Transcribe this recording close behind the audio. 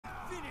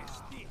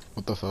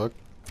What the fuck?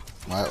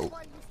 Why?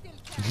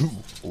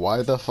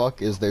 Why the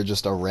fuck is there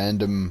just a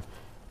random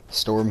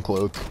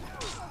Stormcloak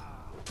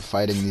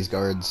fighting these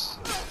guards?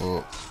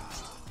 Oh.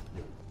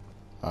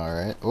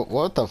 Alright.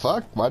 What the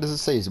fuck? Why does it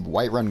say he's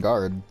Whiterun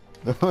guard?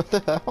 What the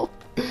hell?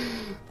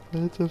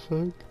 What the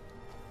fuck?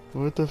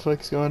 What the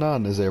fuck's going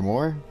on? Is there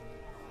more?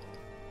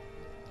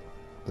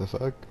 The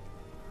fuck?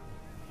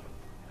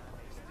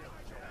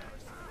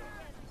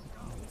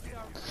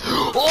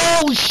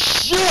 Oh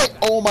shit!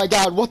 Oh my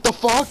god, what the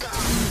fuck?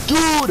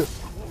 Dude!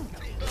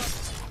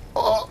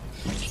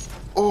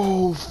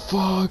 Oh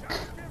fuck.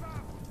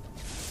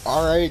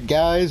 Alright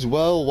guys,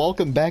 well,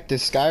 welcome back to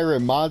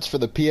Skyrim mods for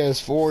the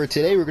PS4.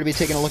 Today we're going to be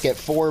taking a look at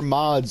 4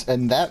 mods,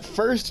 and that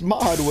first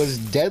mod was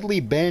Deadly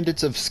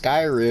Bandits of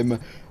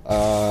Skyrim,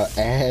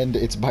 and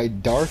it's by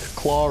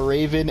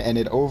DarkClawRaven, and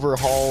it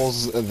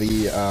overhauls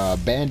the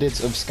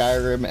Bandits of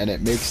Skyrim, and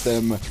it makes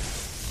them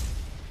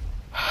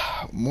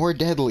more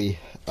deadly.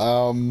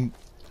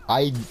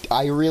 I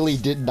really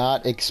did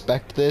not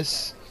expect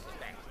this.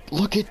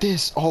 Look at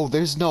this. Oh,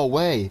 there's no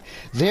way.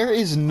 There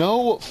is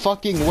no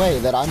fucking way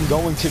that I'm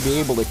going to be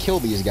able to kill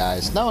these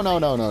guys. No.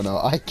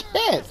 I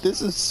can't.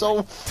 This is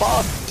so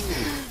fucked.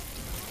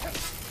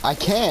 I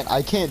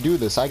can't do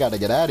this. I gotta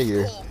get out of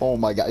here. Oh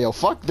my god. Yo,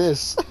 fuck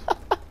this.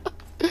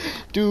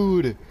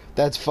 Dude,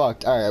 that's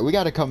fucked. Alright, we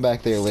gotta come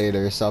back there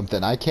later or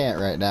something. I can't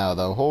right now,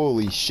 though.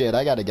 Holy shit.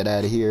 I gotta get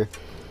out of here.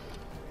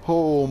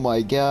 Oh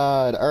my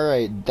god.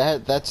 Alright,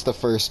 that's the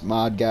first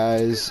mod,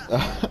 guys.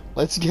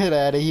 Let's get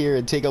out of here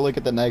and take a look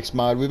at the next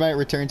mod. We might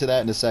return to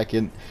that in a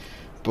second.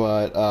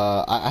 But,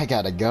 I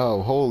gotta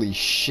go. Holy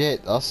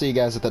shit. I'll see you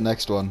guys at the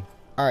next one.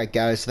 Alright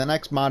guys, so the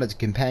next mod is a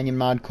companion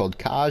mod called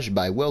Khaj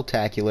by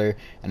Willtacular,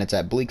 and it's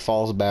at Bleak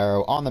Falls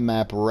Barrow on the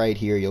map right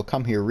here. You'll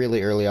come here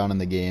really early on in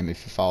the game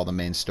if you follow the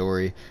main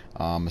story.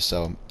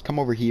 So come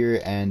over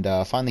here and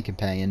find the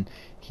companion.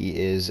 He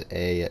is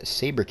a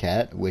saber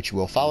cat, which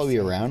will follow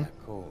you around.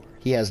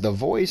 He has the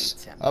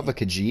voice of a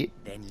Khaj,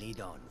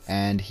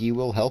 and he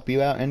will help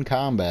you out in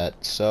combat.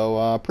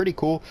 So pretty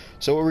cool.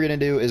 So what we're gonna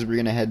do is we're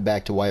gonna head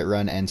back to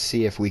Whiterun and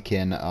see if we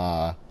can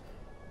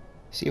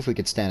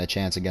could stand a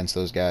chance against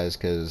those guys,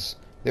 because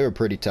they were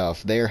pretty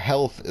tough. Their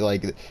health,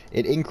 like,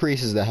 it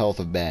increases the health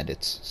of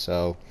bandits.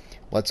 So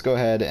let's go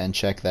ahead and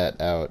check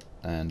that out,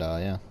 and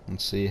yeah,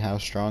 let's see how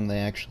strong they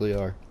actually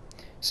are.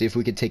 See if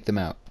we could take them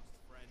out.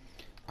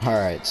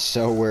 Alright,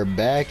 so we're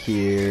back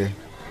here.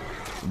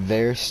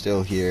 They're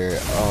still here.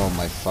 Oh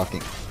my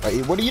fucking...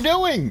 What are you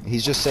doing?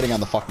 He's just sitting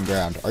on the fucking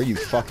ground. Are you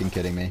fucking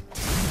kidding me?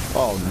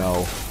 Oh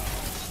no.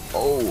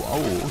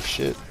 Oh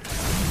shit.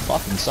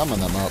 Fucking summon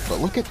them up, but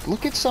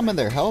look at some of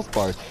their health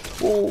bars.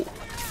 Whoa.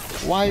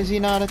 Why is he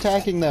not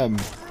attacking them?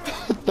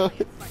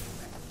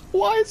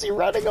 Why is he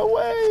running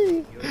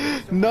away?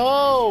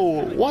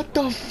 No! What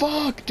the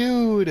fuck,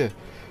 dude?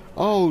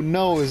 Oh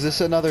no, is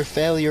this another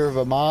failure of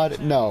a mod?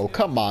 No,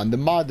 come on, the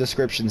mod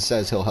description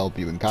says he'll help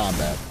you in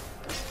combat.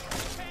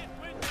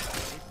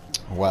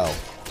 Well,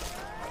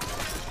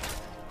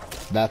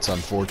 that's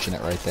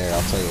unfortunate right there,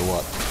 I'll tell you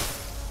what.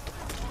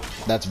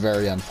 That's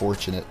very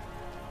unfortunate.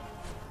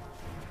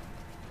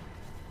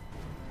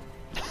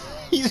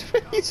 he's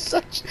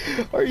such...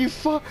 Are you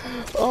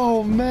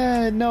Oh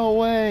man, no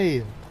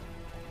way.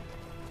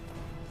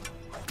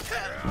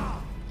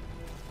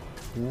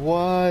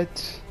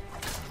 What?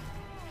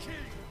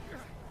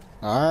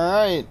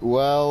 Alright,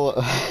 well,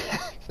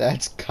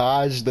 that's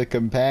Khaj the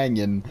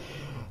companion.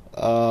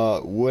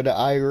 Would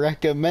I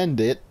recommend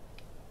it?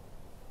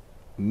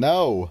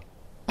 No.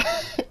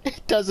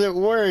 It doesn't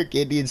work.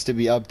 It needs to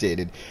be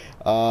updated.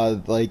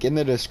 Like, in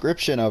the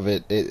description of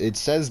it, it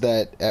says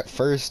that at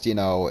first, you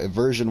know,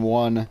 version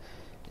 1,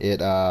 you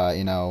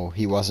know,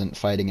 he wasn't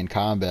fighting in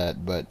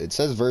combat, but it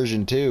says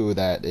version 2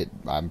 that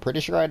I'm pretty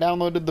sure I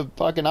downloaded the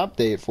fucking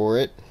update for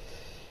it.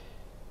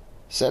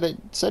 Said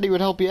he would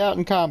help you out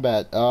in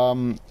combat.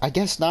 I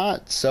guess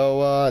not.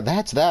 So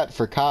that's that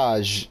for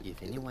Khaj.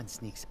 If anyone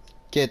sneaks,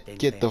 get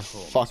the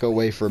fuck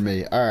away from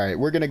me. Alright,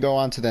 we're gonna go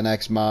on to the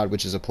next mod,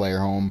 which is a player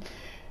home.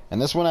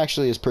 And this one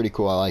actually is pretty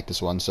cool. I like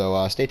this one.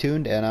 So stay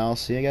tuned and I'll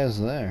see you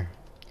guys there.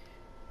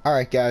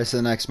 Alright guys, so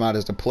the next mod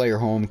is a player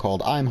home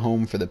called I'm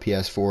Home for the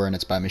PS4, and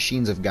it's by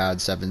Machines of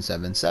God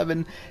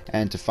 777.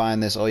 And to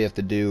find this, all you have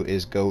to do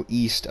is go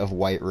east of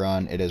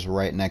Whiterun. It is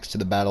right next to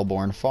the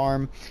Battleborn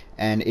farm,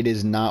 and it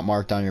is not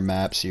marked on your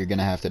map, so you're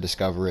gonna have to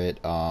discover it.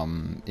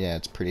 Yeah,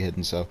 it's pretty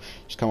hidden, so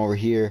just come over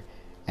here.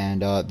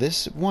 And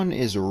this one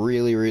is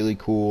really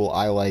cool.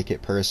 I like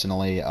it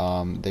personally.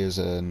 There's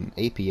an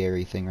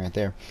apiary thing right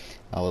there,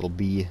 a little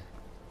bee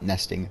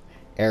nesting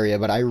area,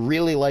 but I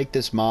really like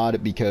this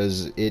mod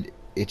because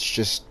it's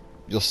just,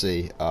 you'll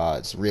see,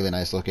 it's really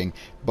nice looking.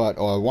 But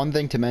one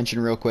thing to mention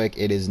real quick,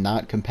 it is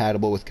not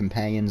compatible with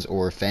companions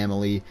or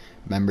family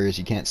members.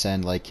 You can't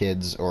send like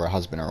kids or a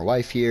husband or a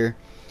wife here,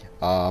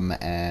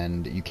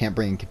 and you can't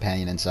bring a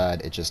companion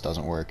inside. It just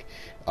doesn't work.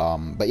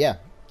 But yeah,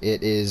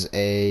 it is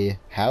a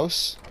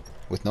house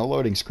with no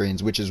loading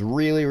screens, which is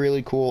really,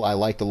 really cool. I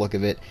like the look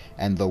of it,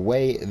 and the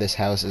way this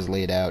house is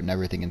laid out and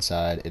everything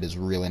inside, it is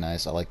really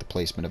nice. I like the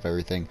placement of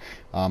everything.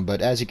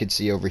 But as you can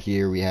see over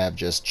here, we have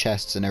just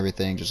chests and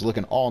everything, just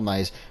looking all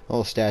nice. A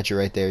little statue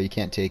right there, you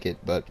can't take it,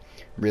 but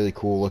really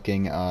cool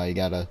looking. You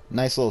got a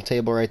nice little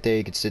table right there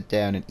you could sit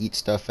down and eat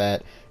stuff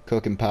at,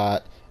 cooking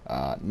pot,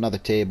 another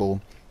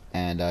table,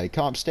 and you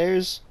come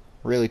upstairs.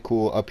 Really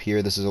cool up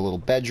here. This is a little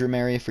bedroom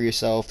area for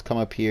yourself. Come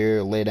up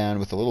here, lay down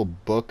with a little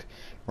book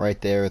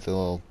right there with a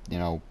little, you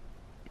know,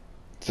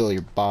 fill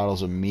your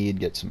bottles of mead,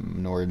 get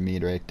some Nord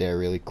mead right there,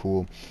 really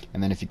cool.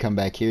 And then if you come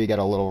back here, you got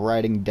a little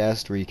writing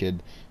desk where you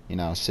could, you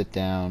know, sit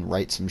down,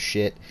 write some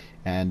shit.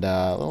 And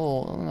a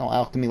little, you know,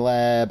 alchemy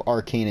lab,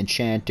 arcane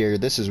enchanter.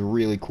 This is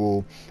really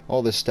cool.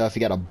 All this stuff. You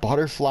got a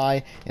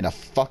butterfly in a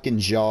fucking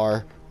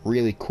jar.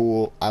 Really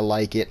cool. I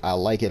like it. I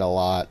like it a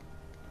lot.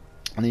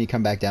 And then you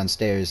come back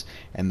downstairs,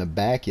 and the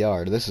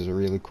backyard, this is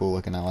really cool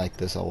looking. I like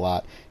this a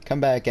lot. Come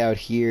back out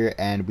here,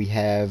 and we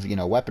have, you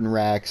know, weapon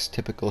racks,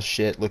 typical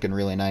shit, looking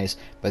really nice.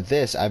 But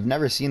this, I've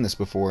never seen this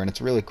before, and it's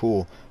really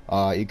cool.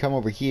 You come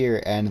over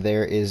here, and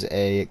there is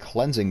a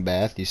cleansing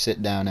bath. You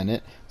sit down in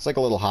it. It's like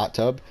a little hot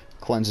tub.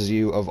 Cleanses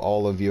you of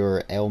all of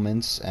your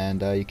ailments,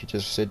 and you could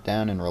just sit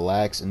down and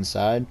relax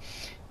inside.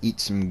 Eat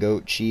some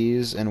goat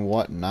cheese and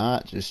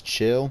whatnot. Just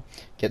chill.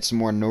 Get some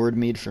more Nord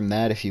mead from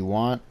that if you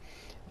want.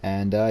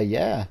 And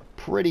yeah,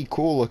 pretty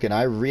cool looking.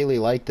 I really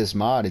like this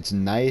mod. It's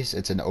nice.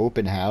 It's an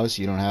open house.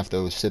 You don't have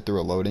to sit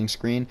through a loading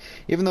screen.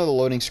 Even though the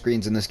loading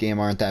screens in this game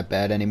aren't that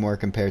bad anymore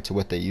compared to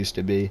what they used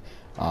to be.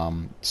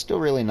 Still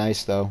really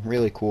nice though.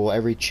 Really cool.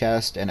 Every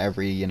chest and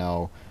every, you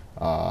know,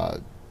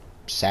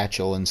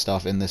 satchel and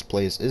stuff in this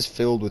place is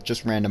filled with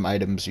just random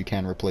items. You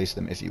can replace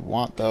them if you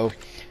want though.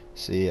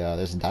 See,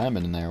 there's a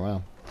diamond in there.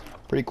 Wow.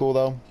 Pretty cool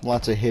though.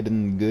 Lots of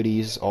hidden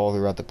goodies all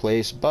throughout the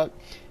place. But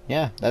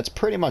yeah, that's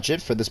pretty much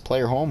it for this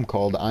player home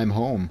called I'm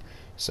Home.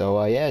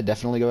 So yeah,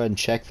 definitely go ahead and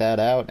check that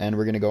out, and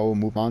we're gonna go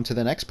move on to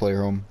the next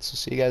player home. So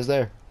see you guys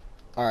there.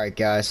 Alright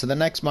guys, so the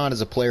next mod is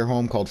a player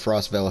home called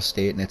Frostvale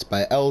Estate, and it's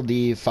by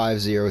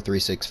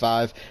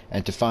LD50365,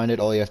 and to find it,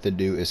 all you have to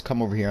do is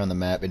come over here on the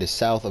map. It is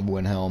south of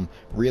Windhelm,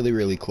 really,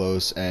 really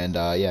close, and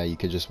yeah, you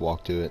could just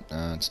walk to it.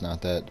 It's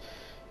not that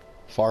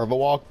far of a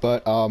walk,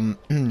 but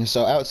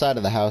so outside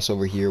of the house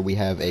over here we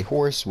have a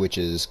horse which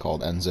is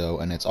called Enzo,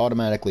 and it's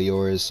automatically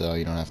yours, so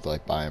you don't have to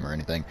like buy him or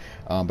anything.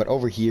 But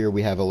over here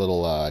we have a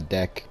little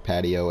deck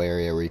patio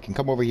area where you can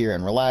come over here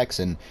and relax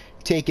and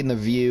take in the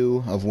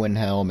view of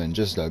Windhelm and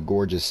just a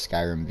gorgeous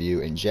Skyrim view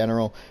in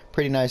general.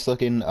 Pretty nice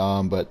looking,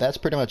 but that's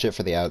pretty much it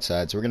for the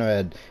outside. So we're gonna go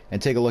ahead and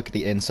take a look at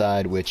the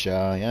inside, which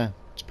yeah,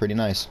 it's pretty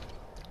nice.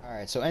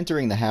 Alright, so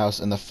entering the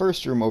house, and the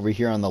first room over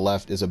here on the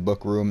left is a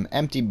book room,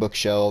 empty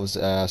bookshelves,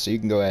 so you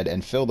can go ahead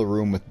and fill the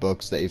room with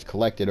books that you've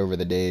collected over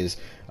the days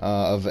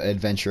of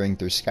adventuring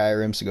through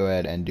Skyrim, so go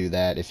ahead and do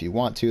that if you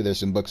want to. There's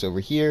some books over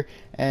here,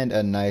 and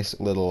a nice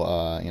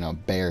little, you know,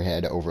 bear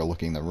head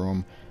overlooking the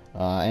room.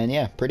 And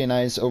yeah, pretty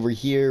nice. Over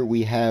here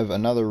we have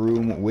another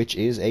room, which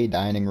is a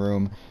dining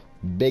room.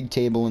 Big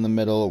table in the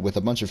middle with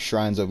a bunch of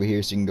shrines over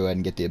here, so you can go ahead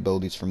and get the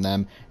abilities from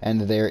them. And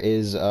there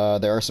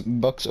are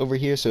some books over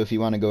here, so if you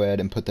want to go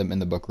ahead and put them in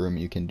the book room,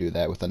 you can do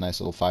that with a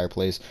nice little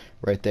fireplace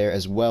right there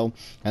as well.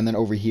 And then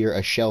over here,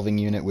 a shelving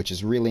unit, which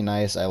is really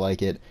nice. I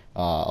like it.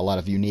 A lot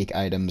of unique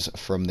items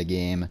from the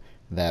game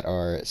that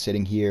are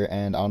sitting here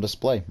and on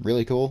display.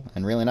 Really cool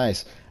and really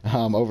nice.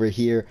 Over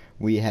here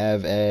we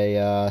have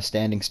a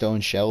standing stone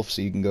shelf,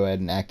 so you can go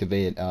ahead and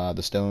activate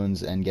the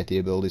stones and get the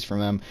abilities from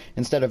them.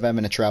 Instead of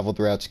having to travel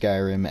throughout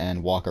Skyrim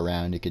and walk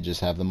around, you could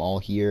just have them all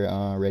here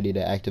ready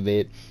to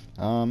activate.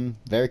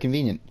 Very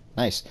convenient.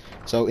 Nice.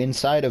 So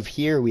inside of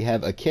here we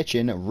have a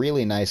kitchen,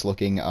 really nice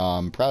looking,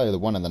 probably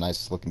one of the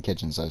nicest looking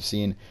kitchens I've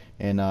seen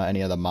in any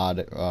of the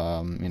mod,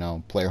 you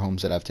know, player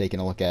homes that I've taken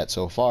a look at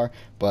so far.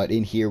 But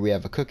in here we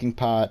have a cooking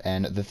pot,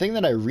 and the thing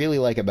that I really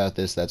like about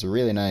this that's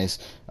really nice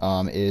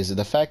is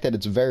the fact that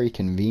it's very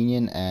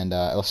convenient. And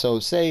so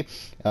say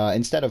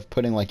instead of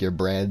putting like your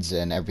breads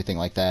and everything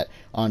like that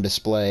on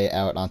display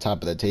out on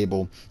top of the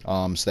table,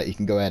 so that you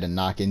can go ahead and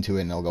knock into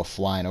it and it'll go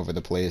flying over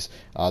the place,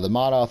 the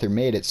mod author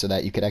made it so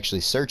that you could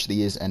actually search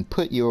these and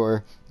put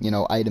your, you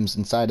know, items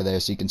inside of there,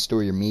 so you can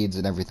store your meads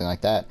and everything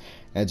like that.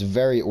 And it's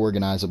very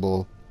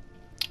organizable.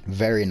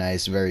 Very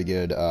nice, very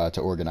good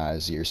to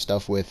organize your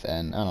stuff with,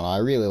 and I don't know, I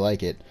really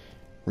like it.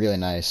 Really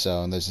nice.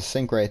 So there's a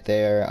sink right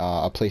there,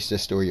 a place to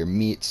store your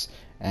meats,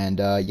 and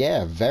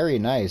yeah, very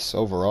nice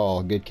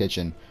overall. Good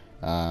kitchen,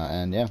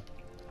 and yeah,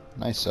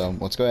 nice. So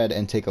let's go ahead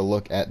and take a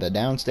look at the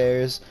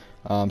downstairs.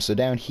 So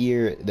down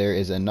here there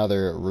is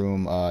another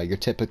room, your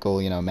typical,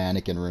 you know,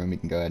 mannequin room. You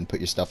can go ahead and put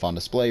your stuff on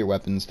display, your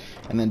weapons.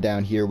 And then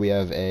down here we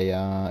have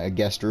a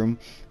guest room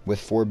with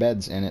 4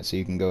 beds in it, so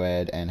you can go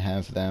ahead and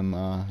have them,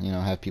 you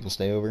know, have people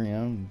stay over, you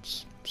know,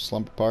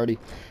 slumber party.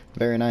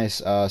 Very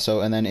nice.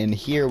 And then in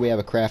here we have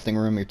a crafting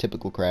room, your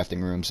typical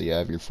crafting room, so you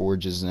have your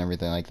forges and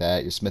everything like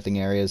that, your smithing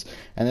areas.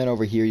 And then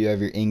over here you have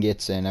your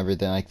ingots and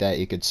everything like that.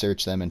 You could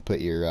search them and put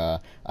your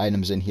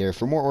items in here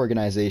for more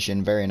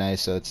organization. Very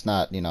nice, so it's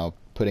not, you know,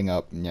 putting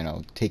up,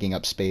 taking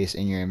up space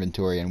in your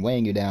inventory and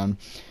weighing you down.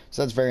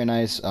 So that's very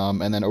nice.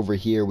 And then over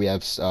here we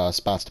have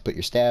spots to put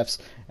your staffs,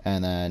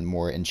 and then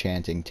more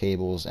enchanting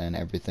tables and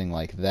everything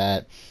like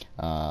that.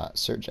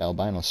 Search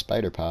albino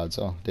spider pods.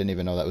 Oh, didn't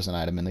even know that was an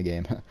item in the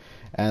game.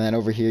 And then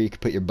over here you can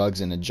put your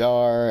bugs in a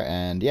jar,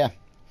 and yeah,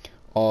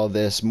 all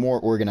this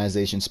more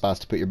organization spots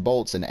to put your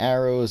bolts and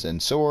arrows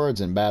and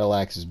swords and battle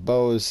axes,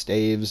 bows,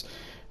 staves,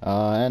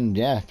 and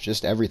yeah,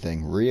 just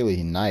everything.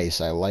 Really nice.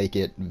 I like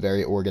it.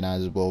 Very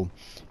organizable.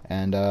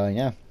 And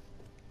yeah.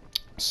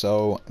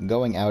 So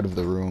going out of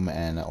the room,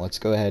 and let's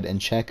go ahead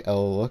and take a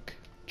look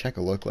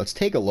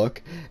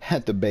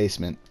at the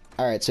basement.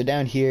 Alright, so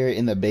down here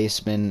in the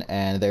basement,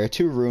 and there are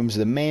two rooms,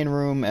 the main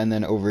room, and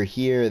then over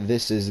here,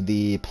 this is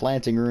the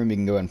planting room. You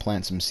can go ahead and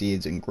plant some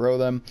seeds and grow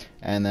them,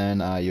 and then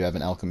you have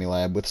an alchemy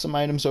lab with some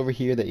items over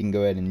here that you can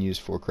go ahead and use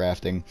for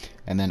crafting.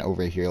 And then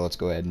over here, let's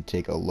go ahead and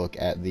take a look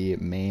at the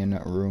main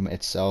room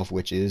itself,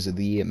 which is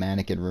the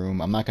mannequin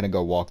room. I'm not going to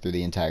go walk through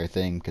the entire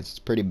thing because it's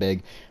pretty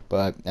big,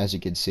 but as you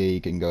can see,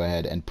 you can go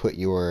ahead and put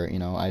your,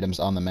 items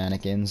on the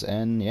mannequins,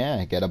 and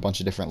yeah, get a bunch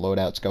of different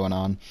loadouts going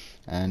on,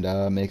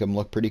 and make them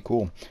look pretty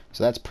cool.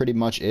 So that's pretty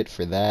much it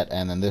for that,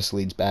 and then this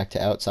leads back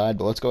to outside,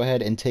 but let's go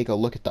ahead and take a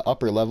look at the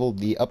upper level,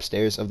 the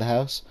upstairs of the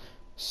house.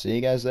 See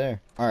you guys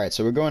there. Alright,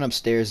 so we're going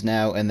upstairs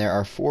now, and there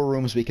are 4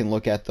 rooms we can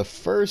look at. The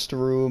first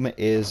room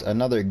is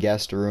another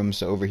guest room,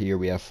 so over here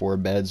we have 4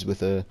 beds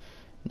with a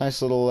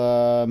nice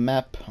little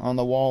map on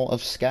the wall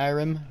of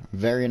Skyrim.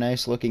 Very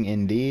nice looking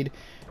indeed.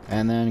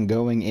 And then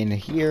going in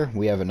here,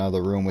 we have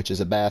another room, which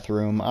is a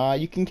bathroom.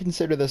 You can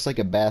consider this like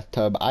a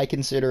bathtub. I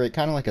consider it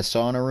kind of like a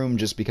sauna room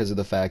just because of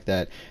the fact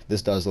that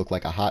this does look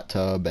like a hot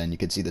tub, and you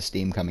can see the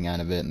steam coming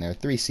out of it, and there are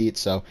 3 seats,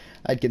 so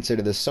I'd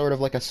consider this sort of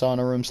like a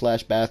sauna room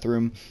slash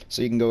bathroom.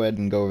 So you can go ahead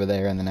and go over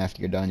there, and then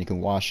after you're done, you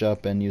can wash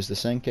up and use the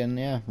sink, and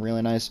yeah,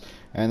 really nice.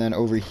 And then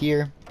over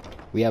here,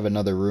 we have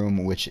another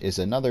room, which is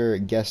another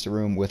guest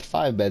room with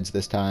 5 beds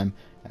this time,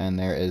 and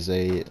there is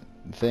a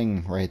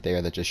thing right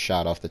there that just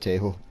shot off the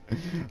table.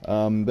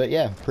 But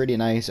yeah, pretty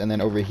nice. And then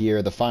over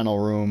here, the final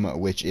room,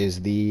 which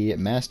is the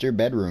master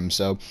bedroom.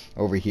 So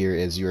over here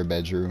is your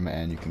bedroom,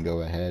 and you can go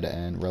ahead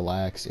and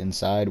relax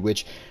inside,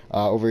 which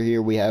over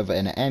here we have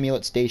an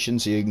amulet station,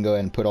 so you can go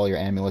ahead and put all your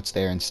amulets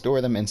there and store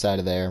them inside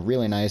of there.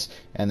 Really nice.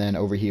 And then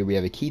over here we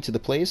have a key to the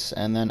place,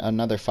 and then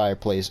another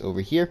fireplace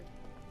over here.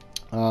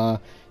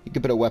 You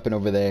could put a weapon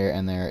over there,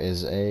 and there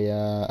is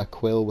a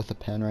quill with a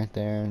pen right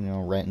there,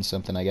 writing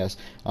something, I guess.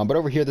 But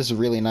over here, this is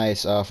really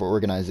nice for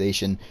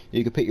organization.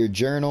 You could put your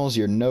journals,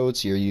 your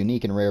notes, your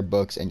unique and rare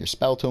books, and your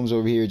spell tomes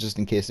over here, just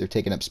in case they're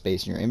taking up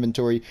space in your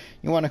inventory.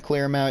 You want to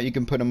clear them out, you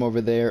can put them over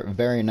there.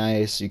 Very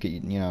nice. You could,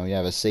 you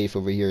have a safe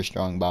over here, a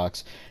strong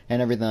box,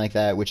 and everything like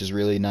that, which is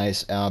really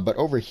nice. But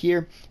over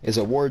here is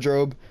a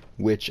wardrobe,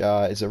 which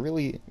is a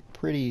really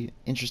pretty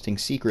interesting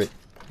secret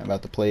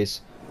about the place.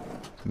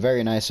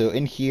 Very nice. So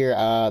in here,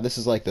 this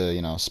is like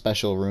the,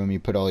 special room. You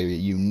put all your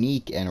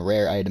unique and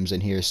rare items in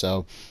here.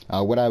 So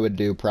what I would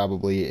do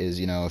probably is,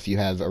 if you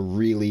have a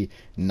really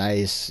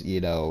nice,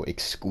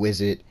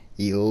 exquisite,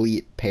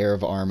 elite pair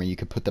of armor, you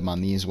could put them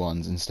on these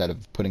ones instead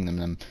of putting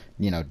them,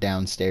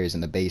 downstairs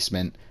in the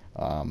basement.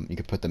 You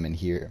could put them in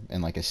here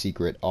in like a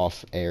secret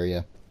off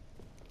area.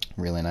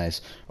 Really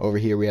nice. Over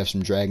here we have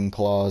some dragon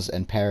claws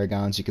and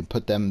paragons. You can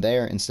put them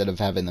there instead of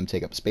having them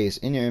take up space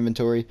in your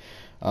inventory.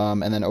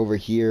 And then over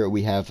here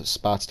we have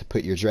spots to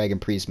put your dragon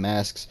priest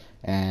masks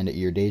and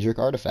your daedric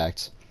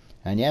artifacts.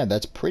 And yeah,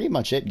 that's pretty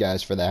much it,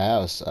 guys, for the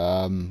house.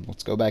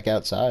 Let's go back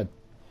outside.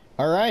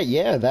 Alright,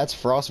 yeah, that's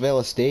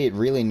Frostvale Estate.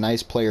 Really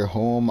nice player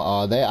home.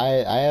 I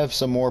have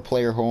some more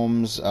player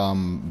homes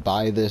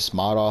by this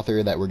mod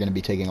author that we're going to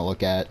be taking a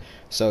look at.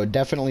 So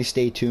definitely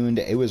stay tuned.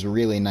 It was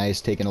really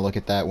nice taking a look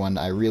at that one.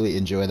 I really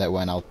enjoyed that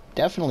one. I'll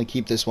definitely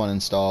keep this one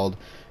installed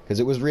because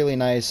it was really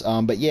nice.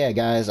 But yeah,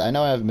 guys, I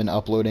know I haven't been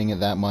uploading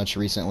that much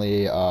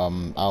recently.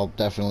 I'll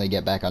definitely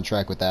get back on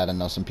track with that. I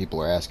know some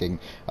people are asking.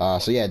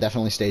 So yeah,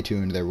 definitely stay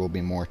tuned. There will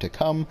be more to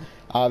come,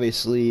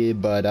 obviously.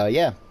 But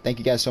yeah, thank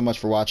you guys so much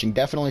for watching.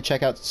 Definitely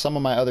check out some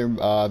of my other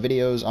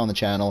videos on the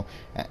channel.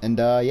 And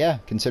yeah,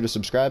 consider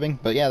subscribing.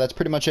 But yeah, that's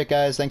pretty much it,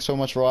 guys. Thanks so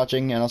much for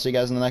watching, and I'll see you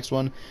guys in the next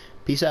one.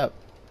 Peace out.